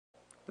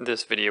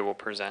This video will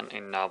present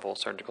a novel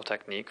surgical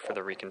technique for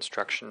the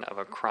reconstruction of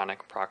a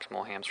chronic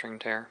proximal hamstring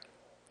tear.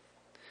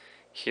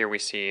 Here we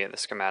see the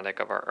schematic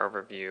of our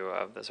overview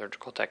of the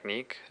surgical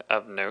technique.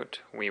 Of note,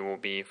 we will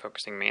be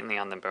focusing mainly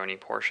on the bony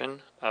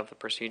portion of the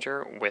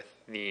procedure,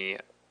 with the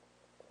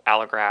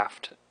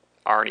allograft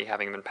already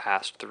having been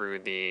passed through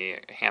the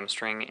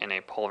hamstring in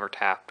a pulver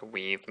tapped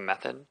weave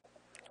method.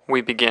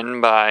 We begin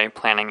by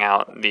planning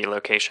out the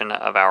location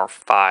of our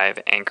 5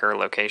 anchor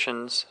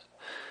locations,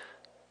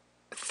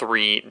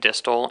 3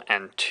 distal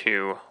and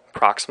 2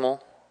 proximal.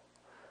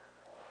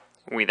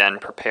 We then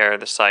prepare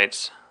the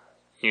sites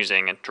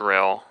using a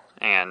drill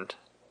and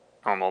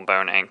normal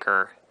bone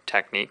anchor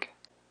technique.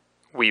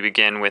 We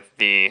begin with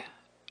the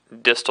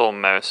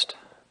distal-most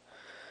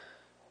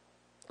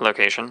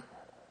location.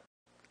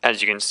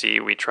 As you can see,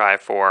 we try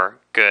for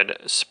good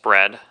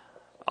spread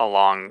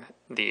along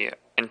the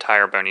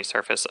entire bony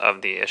surface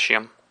of the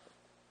ischium.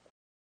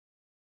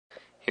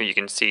 Here you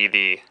can see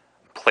the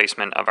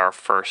placement of our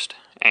first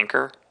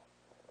anchor,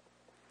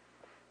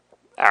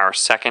 our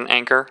second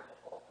anchor,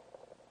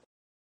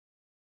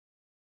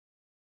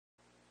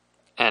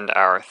 and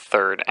our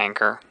third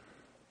anchor.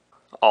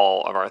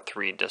 All of our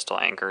 3 distal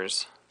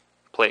anchors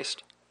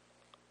placed.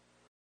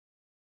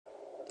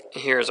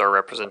 Here's our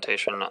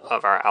representation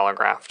of our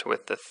allograft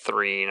with the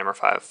 3 number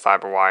 5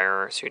 fiber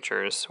wire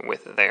sutures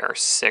with their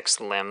 6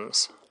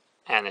 limbs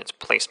and its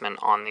placement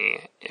on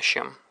the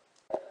ischium.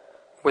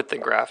 With the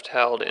graft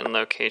held in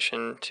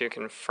location to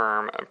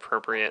confirm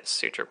appropriate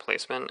suture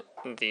placement,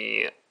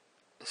 the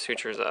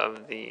sutures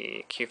of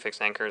the Q-fix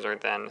anchors are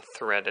then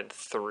threaded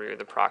through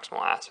the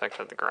proximal aspect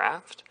of the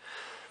graft,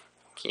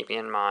 keeping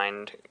in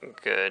mind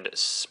good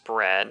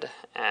spread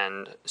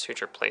and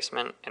suture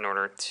placement in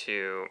order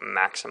to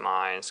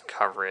maximize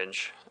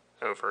coverage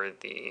over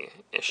the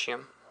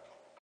ischium.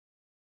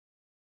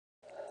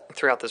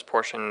 Throughout this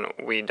portion,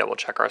 we double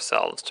check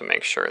ourselves to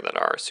make sure that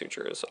our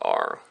sutures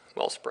are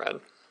well spread.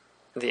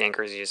 The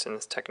anchors used in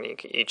this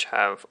technique each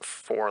have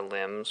 4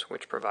 limbs,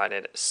 which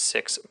provided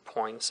 6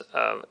 points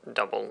of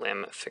double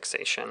limb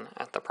fixation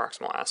at the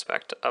proximal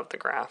aspect of the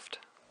graft.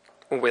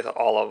 With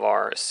all of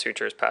our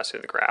sutures passed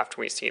through the graft,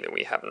 we see that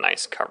we have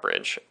nice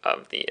coverage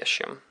of the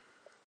ischium.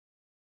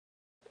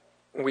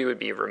 We would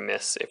be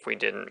remiss if we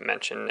didn't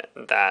mention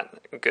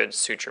that good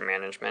suture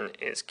management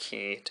is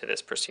key to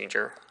this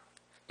procedure.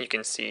 You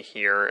can see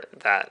here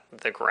that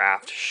the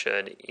graft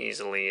should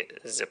easily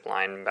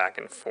zipline back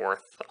and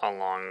forth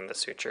along the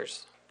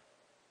sutures.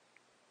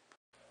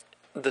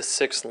 The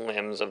 6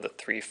 limbs of the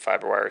 3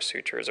 fiber wire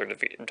sutures are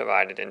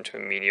divided into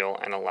a medial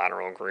and a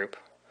lateral group.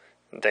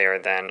 They are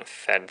then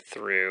fed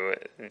through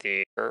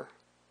the.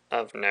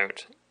 Of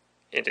note,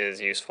 it is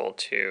useful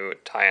to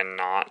tie a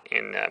knot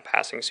in the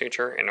passing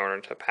suture in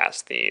order to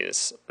pass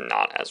these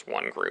not as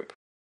one group.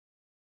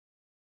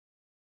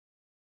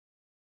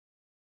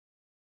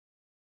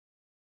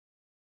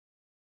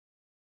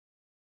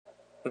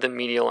 The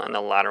medial and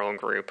the lateral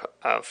group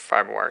of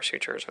fiber wire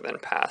sutures are then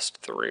passed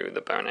through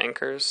the bone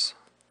anchors.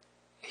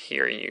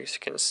 Here you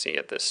can see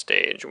at this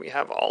stage we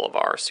have all of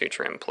our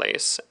suture in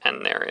place,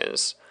 and there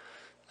is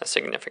a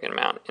significant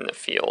amount in the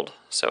field.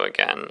 So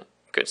again,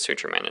 good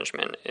suture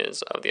management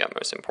is of the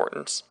utmost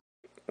importance.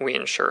 We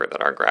ensure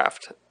that our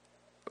graft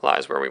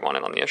lies where we want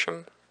it on the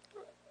ischium,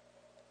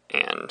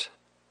 and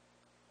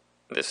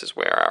this is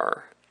where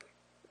our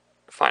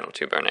final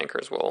 2 bone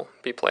anchors will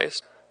be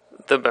placed.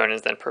 The bone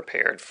is then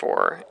prepared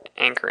for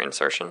anchor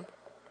insertion.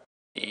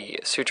 The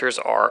sutures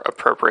are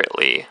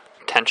appropriately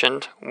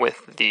tensioned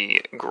with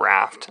the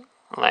graft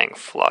laying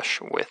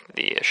flush with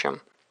the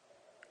ischium.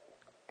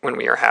 When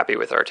we are happy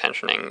with our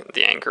tensioning,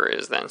 the anchor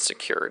is then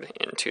secured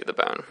into the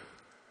bone.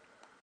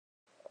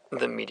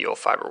 The medial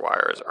fiber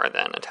wires are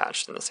then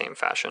attached in the same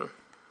fashion.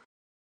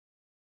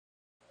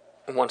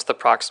 Once the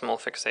proximal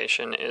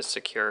fixation is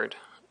secured,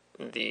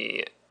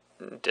 the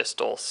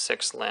distal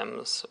 6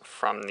 limbs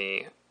from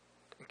the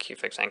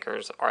Q-fix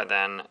anchors are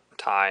then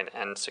tied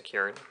and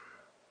secured,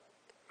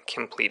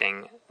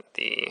 completing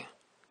the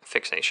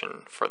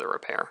fixation for the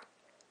repair.